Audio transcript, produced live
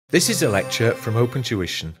This is a lecture from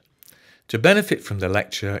OpenTuition. To benefit from the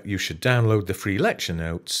lecture, you should download the free lecture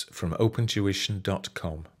notes from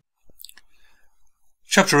opentuition.com.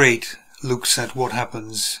 Chapter 8 looks at what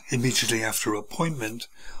happens immediately after appointment,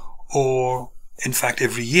 or in fact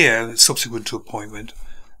every year subsequent to appointment,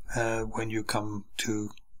 when you come to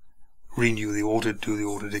renew the audit, do the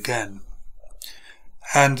audit again.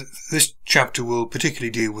 And this chapter will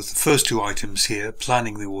particularly deal with the first two items here,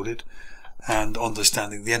 planning the audit and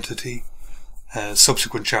understanding the entity.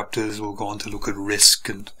 Subsequent chapters will go on to look at risk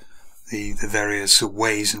and the various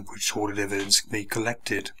ways in which audit evidence can be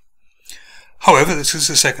collected. However, this is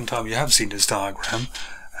the second time you have seen this diagram,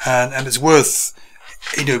 and it's worth,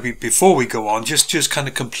 before we go on, just kind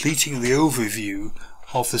of completing the overview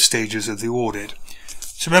of the stages of the audit.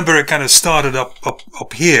 So remember, it kind of started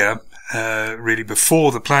up here, really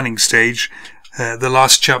before the planning stage. The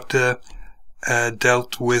last chapter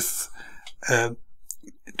dealt with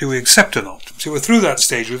do we accept or not? So we're through that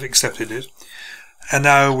stage, we've accepted it, and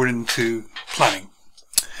now we're into planning.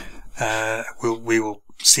 We will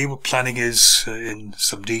see what planning is in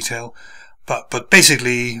some detail, but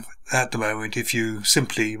basically at the moment, if you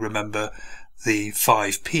simply remember the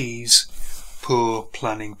 5 P's, poor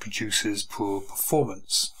planning produces poor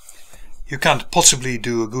performance. You can't possibly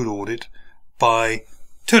do a good audit by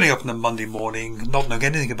turning up on a Monday morning, not knowing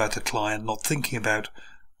anything about the client, not thinking about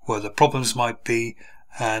where the problems might be,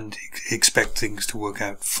 and expect things to work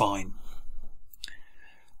out fine.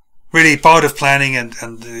 Really, part of planning and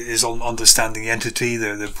is on understanding the entity.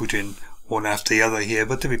 They're put in one after the other here,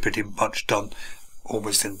 but they'll be pretty much done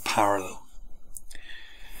almost in parallel.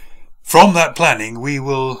 From that planning, we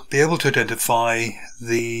will be able to identify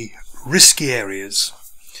the risky areas.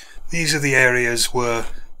 These are the areas where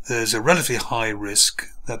there's a relatively high risk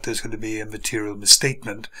that there's going to be a material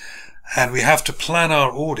misstatement, and we have to plan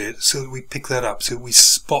our audit so that we pick that up, so we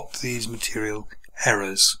spot these material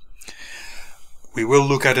errors. We will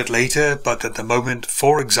look at it later, but at the moment,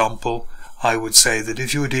 for example, I would say that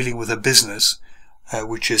if you are dealing with a business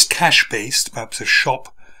which is cash-based, perhaps a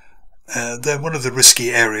shop, then one of the risky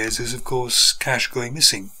areas is, of course, cash going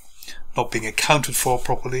missing, not being accounted for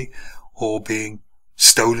properly, or being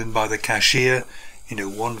stolen by the cashier.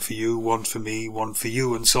 One for you, one for me, one for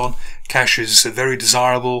you, and so on. Cash is very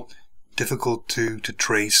desirable, difficult to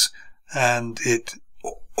trace, and it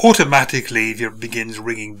automatically begins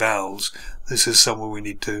ringing bells. This is somewhere we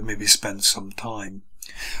need to maybe spend some time.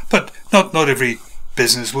 But not every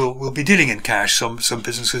business will be dealing in cash. Some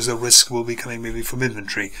businesses, the risk will be coming maybe from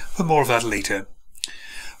inventory, but more of that later.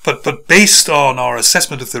 But based on our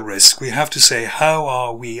assessment of the risk, we have to say, how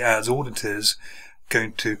are we as auditors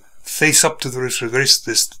going to face up to the risk,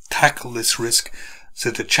 tackle this risk, so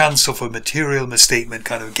the chance of a material misstatement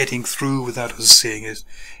kind of getting through without us seeing it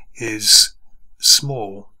is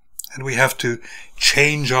small. And we have to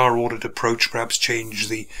change our audit approach, perhaps change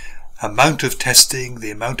the amount of testing,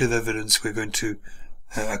 the amount of evidence we're going to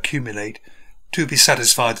accumulate, to be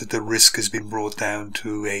satisfied that the risk has been brought down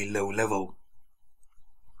to a low level.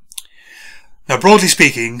 Now, broadly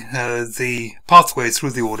speaking, the pathway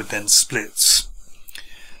through the audit then splits.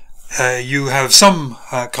 You have some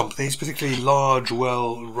companies, particularly large,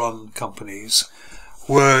 well-run companies,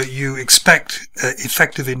 where you expect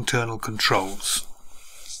effective internal controls.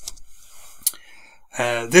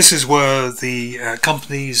 This is where the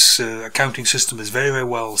company's accounting system is very, very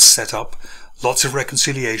well set up. Lots of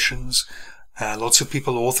reconciliations, lots of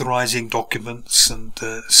people authorizing documents and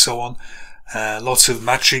so on. Lots of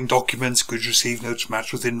matching documents, goods received notes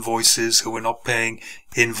matched with invoices, so we're not paying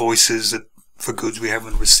invoices for goods we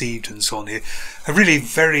haven't received, and so on here. A really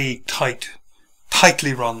very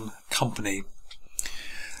tightly run company.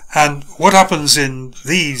 And what happens in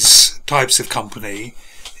these types of company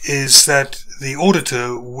is that the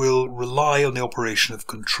auditor will rely on the operation of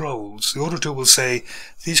controls. The auditor will say,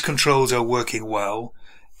 these controls are working well.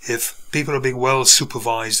 If people are being well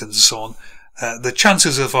supervised and so on, the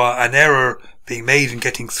chances of an error being made and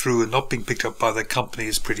getting through and not being picked up by the company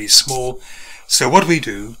is pretty small. So what we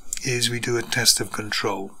do is we do a test of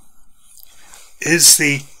control. Is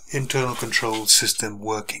the internal control system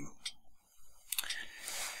working?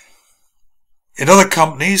 In other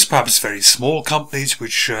companies, perhaps very small companies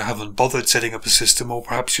which haven't bothered setting up a system, or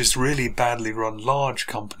perhaps just really badly run large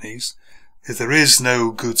companies, if there is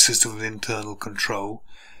no good system of internal control,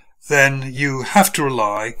 then you have to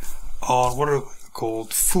rely on what are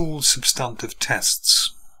called full substantive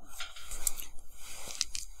tests.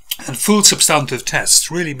 And full substantive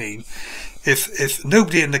tests really mean if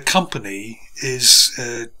nobody in the company is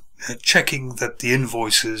checking that the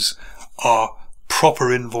invoices are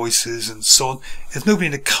proper invoices and so on, if nobody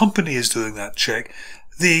in the company is doing that check,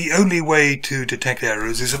 the only way to detect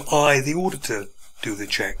errors is if I, the auditor, do the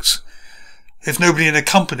checks. If nobody in a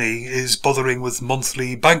company is bothering with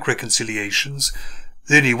monthly bank reconciliations,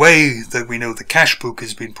 the only way that we know the cash book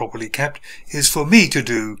has been properly kept is for me to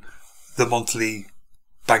do the monthly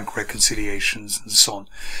bank reconciliations and so on.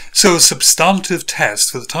 So a substantive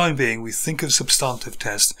test, for the time being, we think of substantive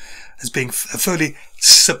test as being a fairly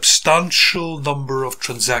substantial number of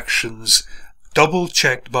transactions double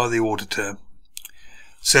checked by the auditor.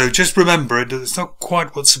 So just remember, it's not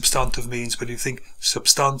quite what substantive means, but you think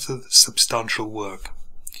substantive, substantial work.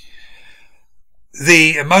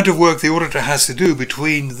 The amount of work the auditor has to do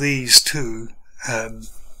between these two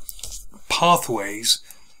pathways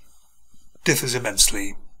differs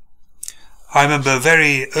immensely. I remember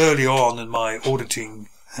very early on in my auditing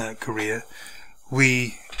career,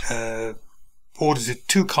 we audited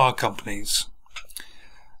 2 car companies.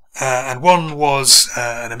 And one was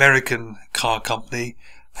an American car company,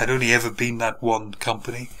 had only ever been that one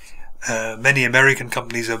company. Many American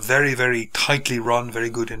companies are very, very tightly run, very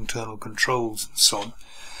good internal controls and so on.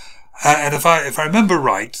 And if I remember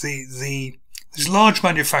right, this large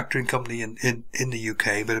manufacturing company in the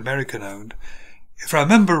UK, but American owned, if I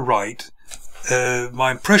remember right,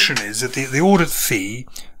 my impression is that the audit fee,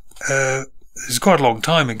 this is quite a long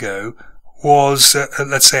time ago, was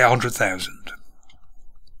let's say 100,000.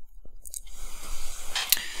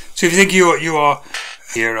 So if you think you are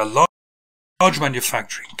here a large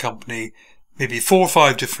manufacturing company, maybe 4 or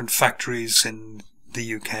 5 different factories in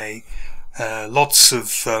the UK, lots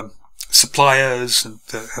of suppliers and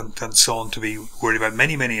so on to be worried about,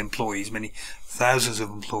 many employees, many thousands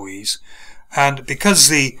of employees, and because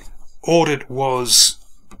the audit was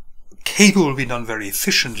capable of being done very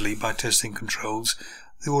efficiently by testing controls,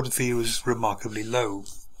 the audit fee was remarkably low.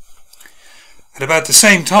 At about the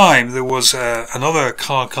same time, there was another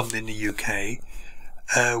car company in the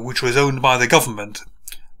UK, which was owned by the government.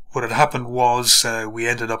 What had happened was we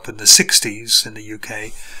ended up in the 60s in the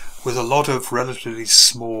UK with a lot of relatively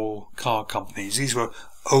small car companies. These were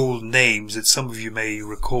old names that some of you may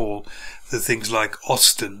recall, the things like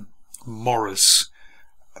Austin, Morris,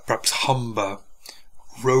 perhaps Humber,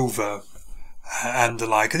 Rover, and the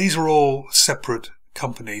like. And these were all separate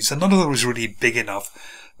companies, and none of them was really big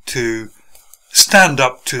enough to stand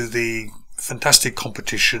up to the fantastic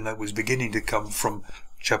competition that was beginning to come from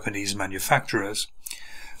Japanese manufacturers.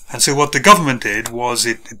 And so what the government did was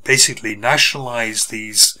it basically nationalized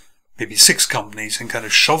these maybe 6 companies and kind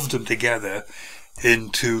of shoved them together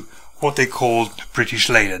into what they called British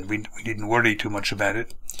Leyland. We didn't worry too much about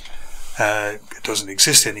it. It doesn't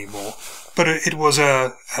exist anymore. But it was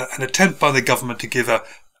an attempt by the government to give a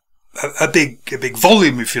big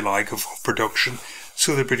volume, if you like, of production,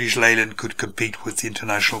 so that British Leyland could compete with the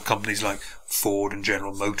international companies like Ford and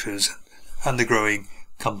General Motors and the growing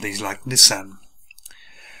companies like Nissan.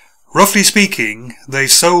 Roughly speaking, they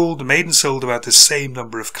made and sold about the same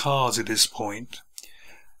number of cars at this point.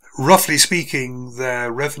 Roughly speaking, their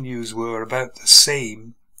revenues were about the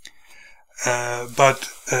same, but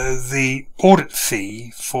the audit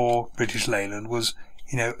fee for British Leyland was,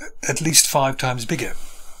 at least 5 times bigger.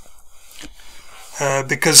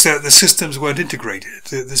 Because the systems weren't integrated.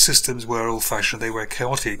 The systems were old-fashioned. They were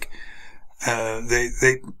chaotic.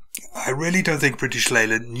 I really don't think British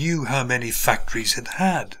Leyland knew how many factories it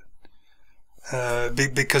had,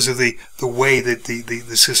 because of the way that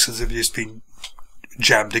the systems have just been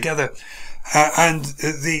jammed together, and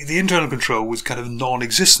the internal control was kind of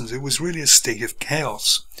non-existent. It was really a state of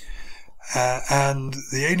chaos, and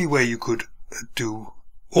the only way you could do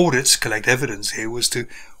audits, collect evidence here, was to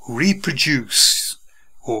reproduce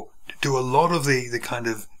or do a lot of the kind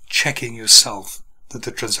of checking yourself that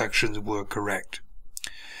the transactions were correct.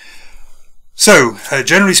 So,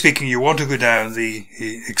 generally speaking, you want to go down the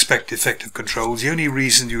expect effective controls. The only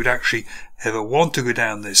reason you would actually ever want to go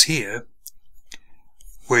down this here,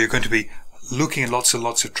 where you're going to be looking at lots and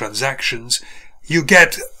lots of transactions, you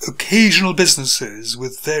get occasional businesses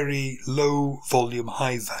with very low volume,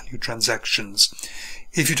 high value transactions.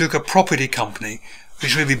 If you took a property company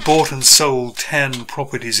which maybe bought and sold 10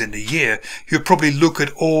 properties in a year, you'd probably look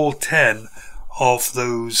at all 10 of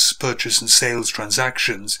those purchase and sales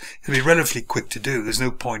transactions. It'd be relatively quick to do. There's no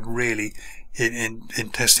point really in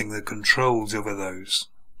testing the controls over those.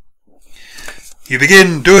 You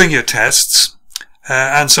begin doing your tests,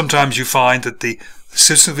 and sometimes you find that the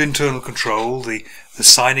system of internal control, the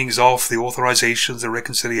signings off, the authorizations, the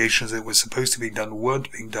reconciliations that were supposed to be done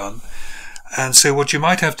weren't being done. And so what you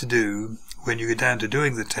might have to do when you get down to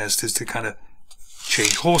doing the test is to kind of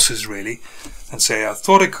change horses really and say, I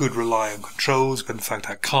thought I could rely on controls, but in fact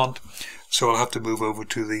I can't, so I'll have to move over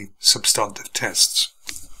to the substantive tests.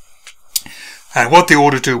 And what the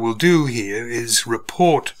auditor will do here is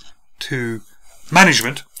report to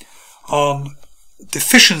management on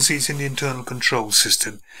deficiencies in the internal control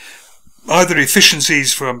system. Either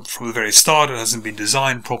efficiencies from the very start, it hasn't been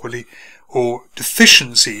designed properly, or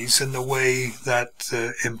deficiencies in the way that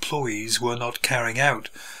employees were not carrying out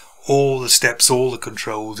all the steps, all the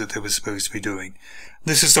controls that they were supposed to be doing.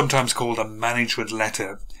 This is sometimes called a management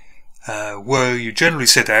letter, where you generally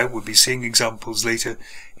set out, we'll be seeing examples later,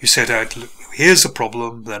 you set out, look, here's the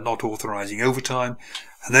problem, they're not authorizing overtime,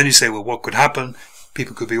 and then you say, well, what could happen?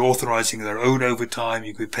 People could be authorizing their own overtime,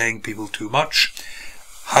 you could be paying people too much.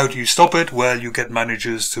 How do you stop it? Well, you get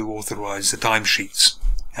managers to authorize the timesheets,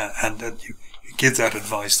 and you give that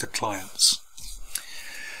advice to clients.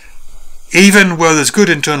 Even where there's good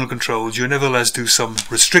internal controls, you nevertheless do some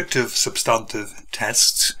restrictive substantive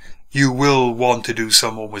tests. You will want to do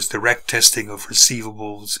some almost direct testing of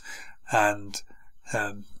receivables and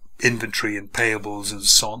inventory and payables and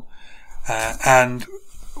so on. And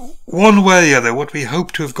one way or the other, what we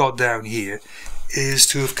hope to have got down here is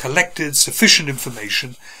to have collected sufficient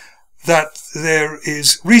information that there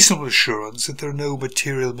is reasonable assurance that there are no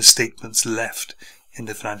material misstatements left in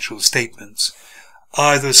the financial statements.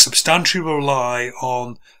 Either substantially rely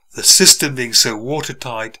on the system being so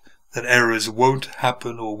watertight that errors won't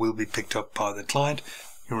happen or will be picked up by the client,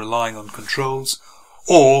 you're relying on controls,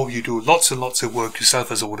 or you do lots and lots of work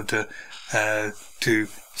yourself as auditor to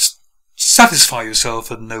satisfy yourself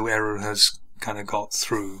that no error has kind of got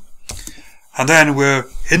through. And then we're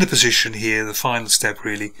in a position here, the final step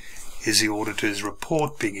really is the auditor's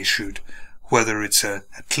report being issued, whether it's a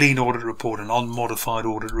clean audit report, an unmodified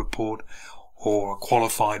audit report, or a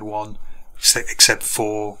qualified one, except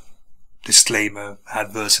for disclaimer,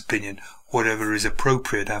 adverse opinion, whatever is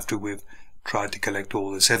appropriate after we've tried to collect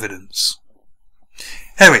all this evidence.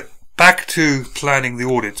 Anyway, back to planning the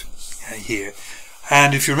audit here.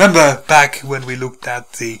 And if you remember back when we looked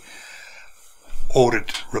at the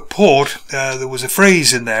audit report, there was a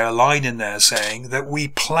phrase in there, a line in there saying that we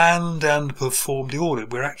planned and performed the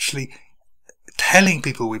audit. We're actually telling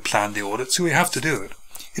people we planned the audit, so we have to do it.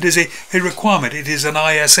 It is a requirement. It is an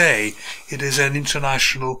ISA. It is an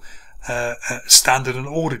international standard in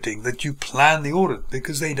auditing that you plan the audit,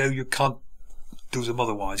 because they know you can't do them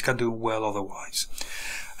otherwise. You can't do them well otherwise.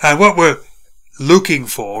 And what we're looking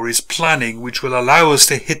for is planning which will allow us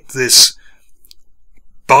to hit this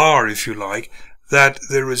bar, if you like, that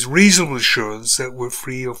there is reasonable assurance that we're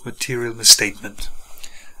free of material misstatement.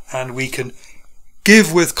 And we can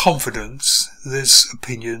give with confidence this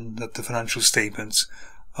opinion that the financial statements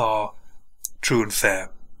are true and fair.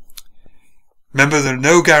 Remember, there are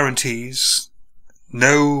no guarantees.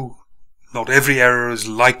 Not every error is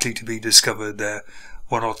likely to be discovered there.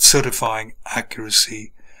 We're not certifying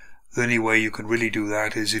accuracy. The only way you can really do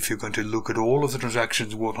that is if you're going to look at all of the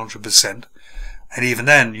transactions 100%. And even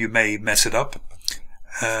then, you may mess it up.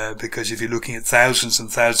 Because if you're looking at thousands and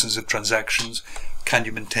thousands of transactions, can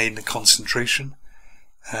you maintain the concentration?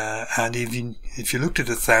 And even if you looked at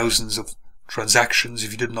the thousands of transactions,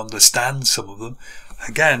 if you didn't understand some of them,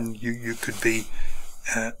 again, you could be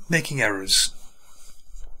making errors.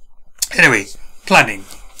 Anyway, planning.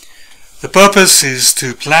 The purpose is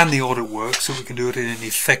to plan the audit work so we can do it in an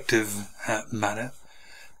effective manner.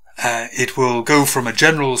 It will go from a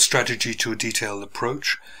general strategy to a detailed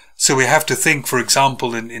approach. So we have to think, for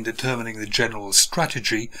example, in determining the general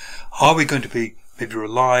strategy, are we going to be maybe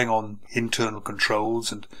relying on internal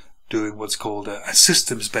controls and doing what's called a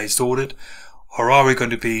systems-based audit, or are we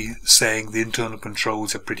going to be saying the internal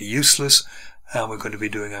controls are pretty useless and we're going to be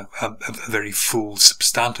doing a very full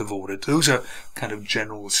substantive audit? Those are kind of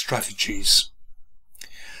general strategies.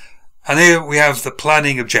 And here we have the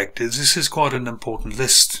planning objectives. This is quite an important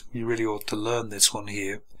list. You really ought to learn this one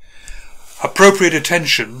here. Appropriate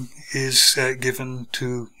attention is given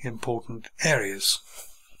to important areas.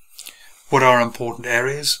 What are important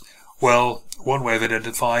areas? Well, one way of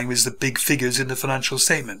identifying is the big figures in the financial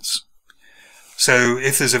statements. So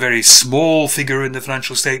if there's a very small figure in the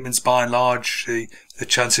financial statements, by and large, the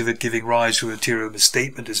chance of it giving rise to a material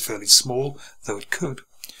misstatement is fairly small, though it could.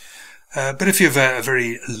 But if you have a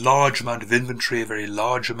very large amount of inventory, a very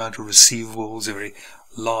large amount of receivables, a very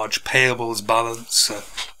large payables balance,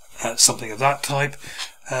 something of that type,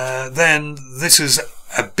 then this is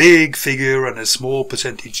a big figure, and a small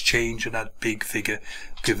percentage change in that big figure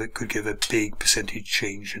could give a big percentage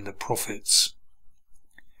change in the profits.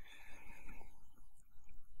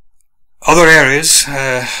 Other areas,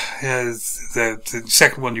 the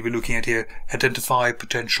second one you'll be looking at here, identify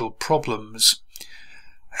potential problems.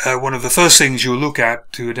 One of the first things you'll look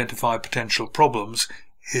at to identify potential problems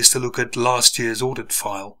is to look at last year's audit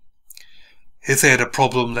file. if they had a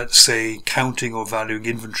problem, let's say, counting or valuing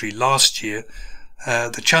inventory last year,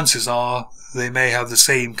 the chances are they may have the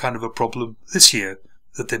same kind of a problem this year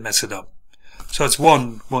that they mess it up. So that's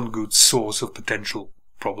one good source of potential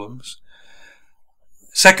problems.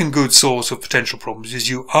 Second good source of potential problems is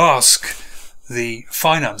you ask the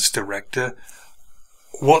finance director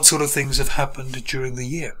what sort of things have happened during the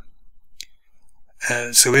year.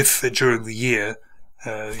 So if during the year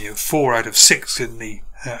 4 out of 6 in the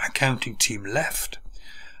accounting team left,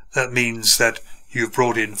 that means that you've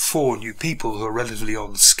brought in 4 new people who are relatively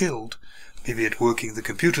unskilled, maybe at working the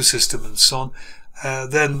computer system and so on,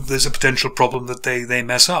 then there's a potential problem that they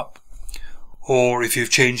mess up. Or if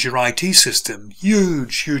you've changed your IT system,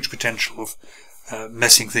 huge potential of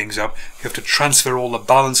messing things up. You have to transfer all the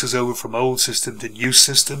balances over from old system to new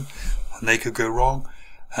system, and they could go wrong.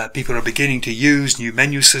 People are beginning to use new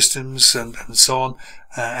menu systems and so on,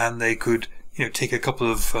 and they could take a couple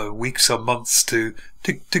of weeks or months to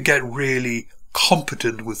get really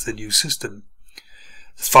competent with the new system.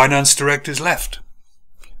 The finance director is left.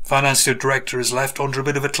 Finance director is left under a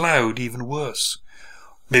bit of a cloud, even worse.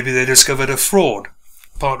 Maybe they discovered a fraud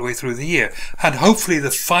partway through the year, and hopefully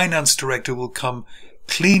the finance director will come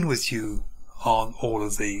clean with you on all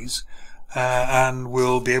of these and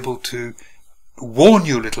will be able to warn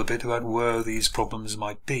you a little bit about where these problems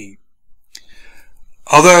might be.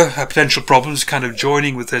 Other potential problems, kind of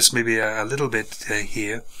joining with this maybe a little bit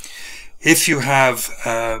here. If you have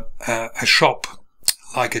a shop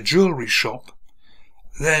like a jewelry shop,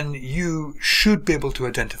 then you should be able to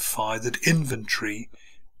identify that inventory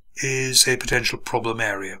is a potential problem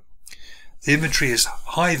area. The inventory is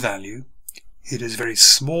high value, it is very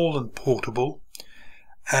small and portable,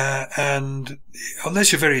 and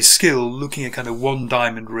unless you're very skilled looking at kind of one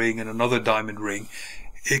diamond ring and another diamond ring,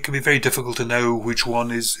 it can be very difficult to know which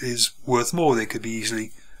one is worth more. They could be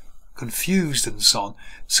easily confused and so on.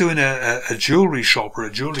 So in a jewelry shop or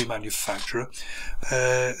a jewelry manufacturer,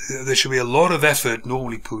 there should be a lot of effort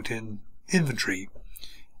normally put in inventory.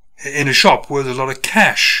 In a shop where there's a lot of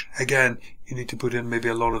cash, again, you need to put in maybe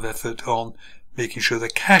a lot of effort on making sure the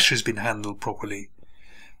cash has been handled properly.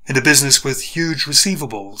 In a business with huge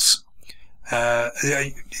receivables,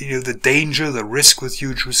 the danger, the risk with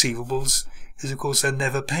huge receivables is, of course, they're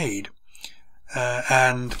never paid.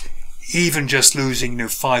 And even just losing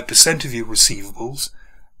 5% of your receivables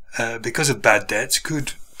because of bad debts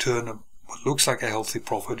could turn what looks like a healthy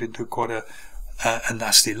profit into quite a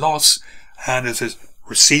nasty loss. And if there's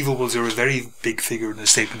receivables are a very big figure in the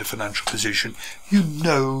statement of financial position, you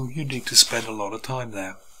need to spend a lot of time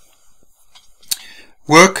there.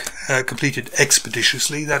 Work completed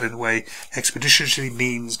expeditiously. That, in a way, expeditiously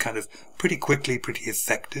means kind of pretty quickly, pretty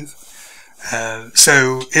effective.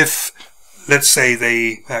 So if, let's say,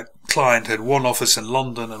 the client had one office in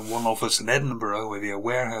London and one office in Edinburgh, maybe a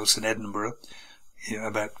warehouse in Edinburgh,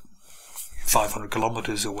 about 500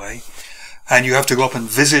 kilometers away, and you have to go up and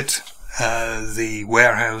visit the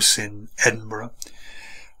warehouse in Edinburgh.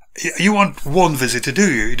 You want one visitor,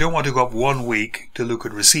 do you? You don't want to go up 1 week to look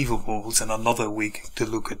at receivables and another week to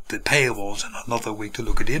look at the payables and another week to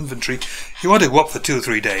look at inventory. You want to go up for 2 or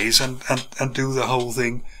 3 days and do the whole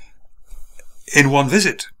thing in one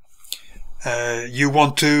visit. You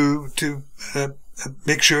want to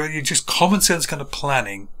make sure you just common sense kind of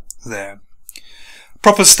planning there.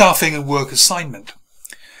 Proper staffing and work assignment.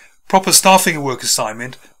 Proper staffing and work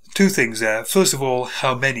assignment. 2 things there. First of all,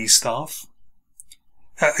 how many staff?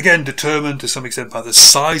 Again, determined to some extent by the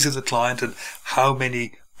size of the client and how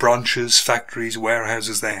many branches, factories,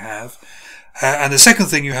 warehouses they have. And the second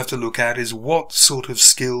thing you have to look at is what sort of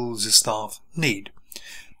skills the staff need.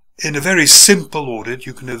 In a very simple audit,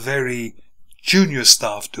 you can have very junior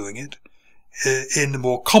staff doing it. In the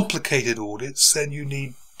more complicated audits, then you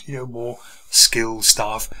need, more skilled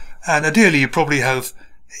staff. And ideally, you probably have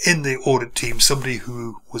in the audit team somebody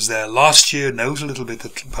who was there last year, knows a little bit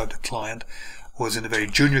about the client, was in a very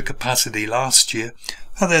junior capacity last year,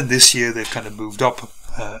 and then this year they've kind of moved up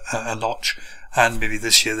a notch, and maybe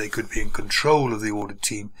this year they could be in control of the audit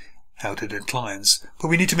team out at their clients. But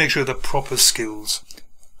we need to make sure that proper skills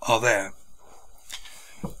are there.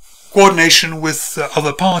 Coordination with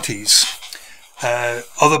other parties.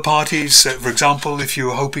 Other parties, for example, if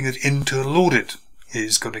you're hoping that internal audit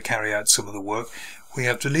is going to carry out some of the work, we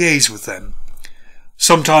have to liaise with them.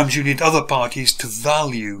 Sometimes you need other parties to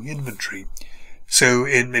value inventory. So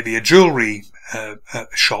in maybe a jewelry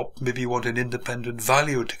shop, maybe you want an independent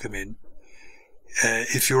valuer to come in.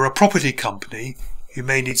 If you're a property company, you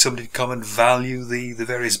may need somebody to come and value the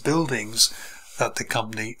various buildings that the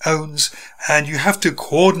company owns, and you have to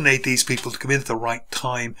coordinate these people to come in at the right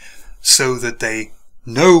time so that they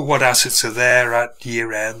know what assets are there at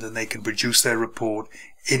year end, and they can produce their report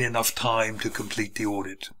in enough time to complete the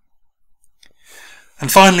audit.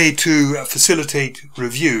 And finally, to facilitate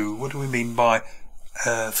review. What do we mean by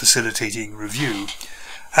facilitating review?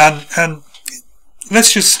 And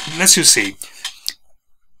let's just see.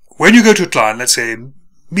 When you go to a client, let's say a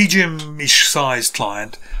medium-ish sized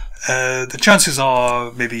client, the chances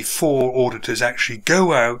are maybe 4 auditors actually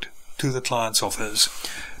go out to the client's office.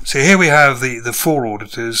 So here we have the 4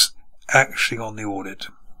 auditors actually on the audit.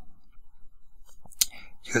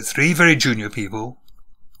 You have 3 very junior people,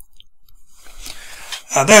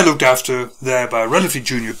 and they're looked after there by a relatively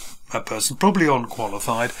junior person, probably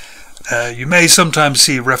unqualified. You may sometimes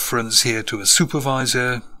see reference here to a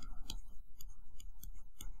supervisor.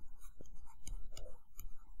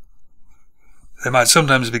 They might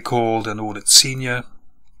sometimes be called an audit senior.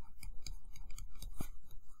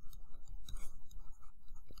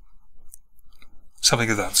 Something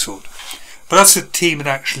of that sort. But that's the team that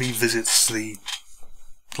actually visits the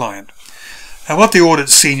client. And what the audit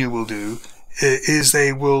senior will do is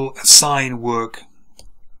they will assign work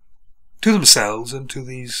to themselves and to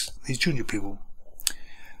these junior people.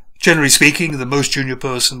 Generally speaking, the most junior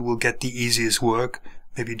person will get the easiest work,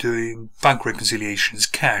 maybe doing bank reconciliations,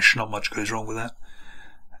 cash, not much goes wrong with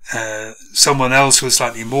that. Someone else with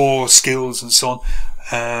slightly more skills and so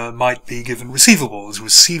on might be given receivables.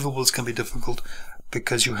 Receivables can be difficult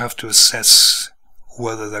because you have to assess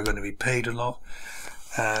whether they're going to be paid or not.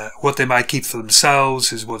 What they might keep for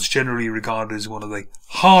themselves is what's generally regarded as one of the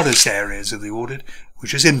hardest areas of the audit,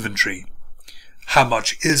 which is inventory. How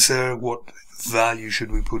much is there? What value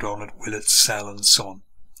should we put on it? Will it sell? And so on.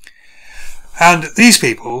 And these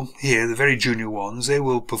people here, the very junior ones, they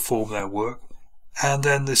will perform their work, and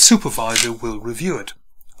then the supervisor will review it.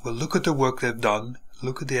 Will look at the work they've done,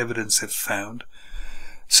 look at the evidence they've found,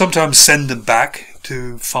 sometimes send them back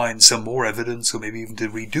to find some more evidence, or maybe even to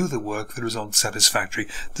redo the work that was unsatisfactory.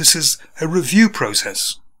 This is a review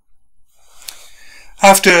process.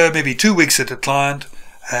 After maybe 2 weeks at a client,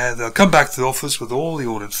 they'll come back to the office with all the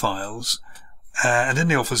audit files, and in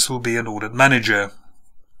the office will be an audit manager.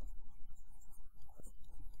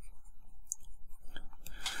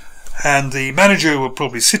 And the manager will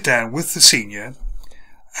probably sit down with the senior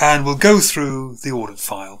and will go through the audit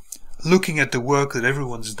file, looking at the work that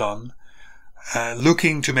everyone's done,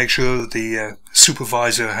 looking to make sure that the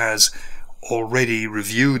supervisor has already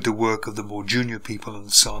reviewed the work of the more junior people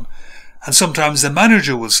and so on. And sometimes the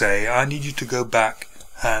manager will say, I need you to go back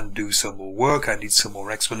and do some more work, I need some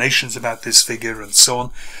more explanations about this figure and so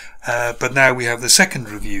on. But now we have the second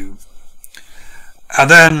review. And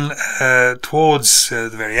then towards the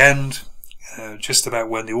very end, just about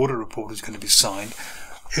when the audit report is going to be signed,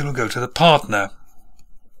 it will go to the partner.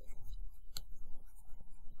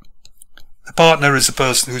 The partner is the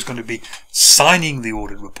person who's going to be signing the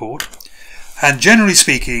audit report, and generally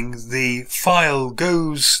speaking, the file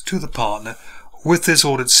goes to the partner with this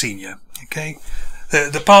audit senior. Okay,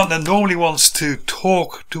 the partner normally wants to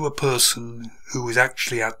talk to a person who is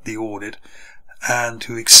actually at the audit and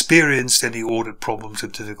who experienced any audit problems or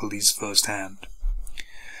difficulties firsthand.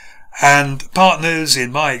 And partners,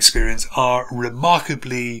 in my experience, are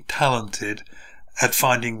remarkably talented at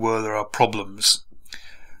finding where there are problems.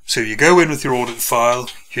 So you go in with your audit file,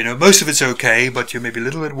 you know most of it's okay, but you're maybe a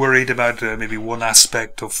little bit worried about maybe one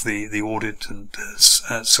aspect of the audit and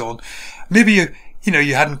so on. Maybe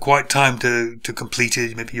you hadn't quite time to complete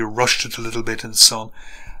it, maybe you rushed it a little bit and so on.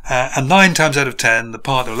 And 9 times out of 10, the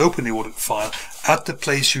partner will open the audit file at the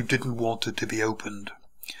place you didn't want it to be opened.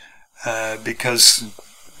 Because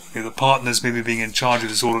the partner's maybe being in charge of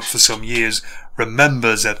this audit for some years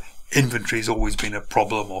remembers that inventory has always been a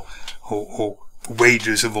problem, or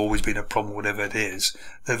wages have always been a problem, whatever it is.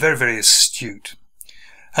 They're very, very astute.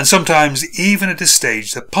 And sometimes, even at this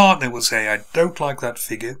stage, the partner will say, I don't like that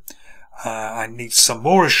figure. I need some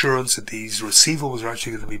more assurance that these receivables are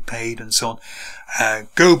actually going to be paid and so on.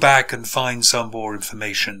 Go back and find some more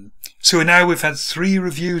information. So now we've had 3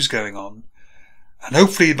 reviews going on. And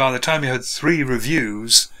hopefully by the time you had 3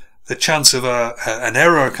 reviews, the chance of an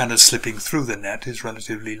error kind of slipping through the net is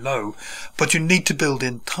relatively low. But you need to build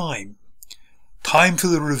in time. Time for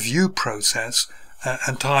the review process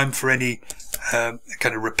and time for any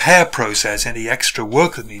kind of repair process, any extra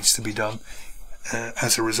work that needs to be done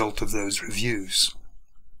as a result of those reviews.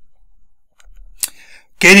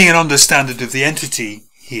 Gaining an understanding of the entity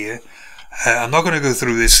here, I'm not going to go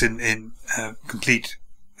through this in complete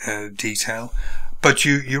detail, but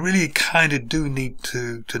you really kind of do need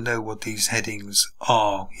to know what these headings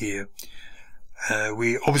are here.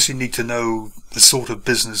 We obviously need to know the sort of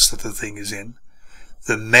business that the thing is in.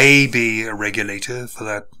 There may be a regulator for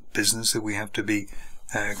that business that we have to be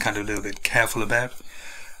kind of a little bit careful about.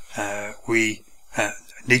 We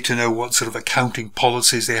need to know what sort of accounting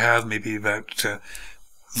policies they have, maybe about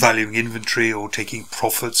valuing inventory or taking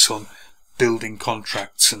profits on building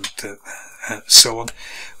contracts and so on.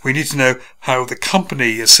 We need to know how the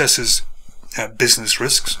company assesses business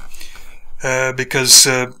risks, because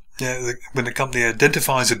when the company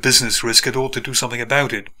identifies a business risk, it ought to do something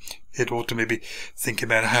about it. It ought to maybe think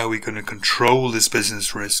about how we're going to control this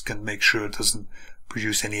business risk and make sure it doesn't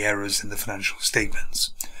produce any errors in the financial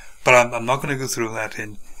statements. But I'm not going to go through that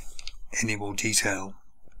in any more detail.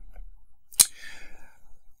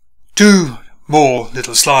 Two more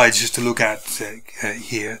little slides just to look at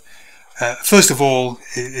here. First of all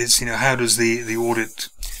is, how does the audit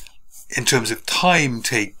in terms of time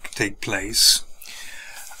take place?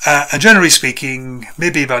 And generally speaking,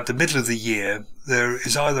 maybe about the middle of the year, there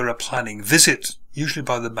is either a planning visit, usually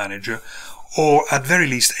by the manager, or at very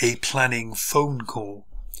least a planning phone call.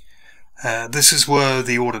 This is where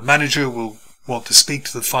the audit manager will want to speak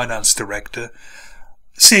to the finance director,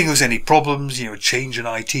 seeing if there's any problems, change in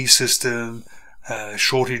IT system,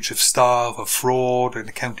 shortage of staff, a fraud, an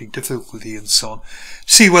accounting difficulty, and so on.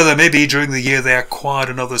 See whether maybe during the year they acquired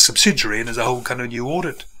another subsidiary and there's a whole kind of new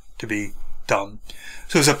audit to be done.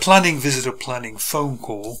 So there's a planning visit or planning phone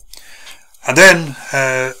call. And then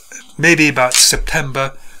maybe about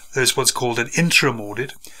September, there's what's called an interim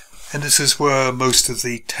audit. And this is where most of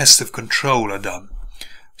the tests of control are done.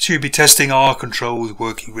 So you'll be testing, are controls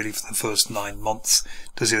working really for the first 9 months?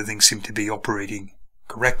 Does everything seem to be operating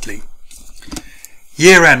correctly?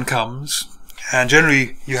 Year end comes, and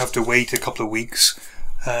generally you have to wait a couple of weeks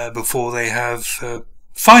before they have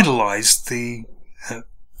finalized the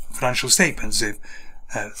financial statements. They've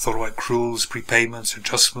thought about accruals, prepayments,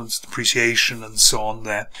 adjustments, depreciation, and so on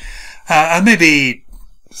there. And maybe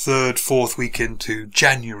third, fourth week into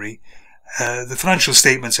January, the financial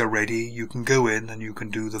statements are ready. You can go in and you can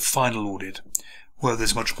do the final audit, where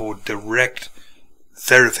there's much more direct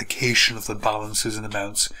verification of the balances and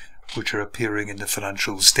amounts which are appearing in the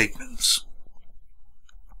financial statements.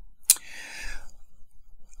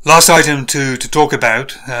 Last item to talk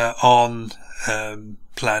about on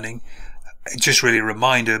planning, just really a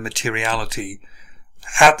reminder, materiality.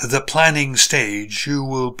 At the planning stage, you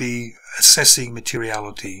will be assessing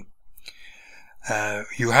materiality.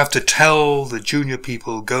 You have to tell the junior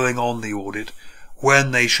people going on the audit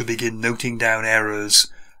when they should begin noting down errors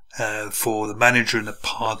for the manager and the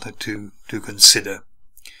partner to consider.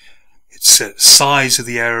 It's the size of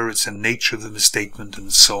the error, it's the nature of the misstatement,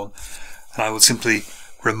 and so on. And I will simply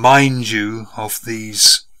remind you of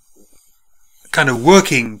these kind of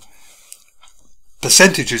working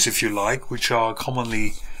percentages, if you like, which are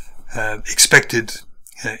commonly expected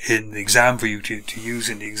in the exam for you to use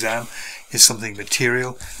in the exam. Is something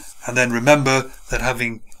material. And then remember that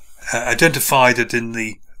having identified it in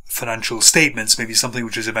the financial statements, maybe something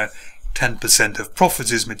which is about 10% of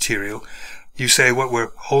profits is material, you say what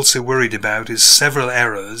we're also worried about is several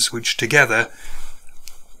errors which together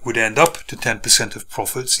would end up to 10% of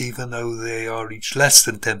profits, even though they are each less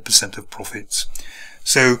than 10% of profits.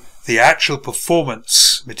 So the actual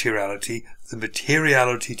performance materiality, the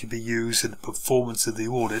materiality to be used in the performance of the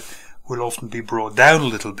audit, will often be brought down a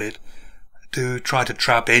little bit to try to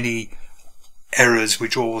trap any errors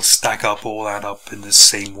which all stack up, all add up in the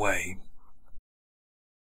same way.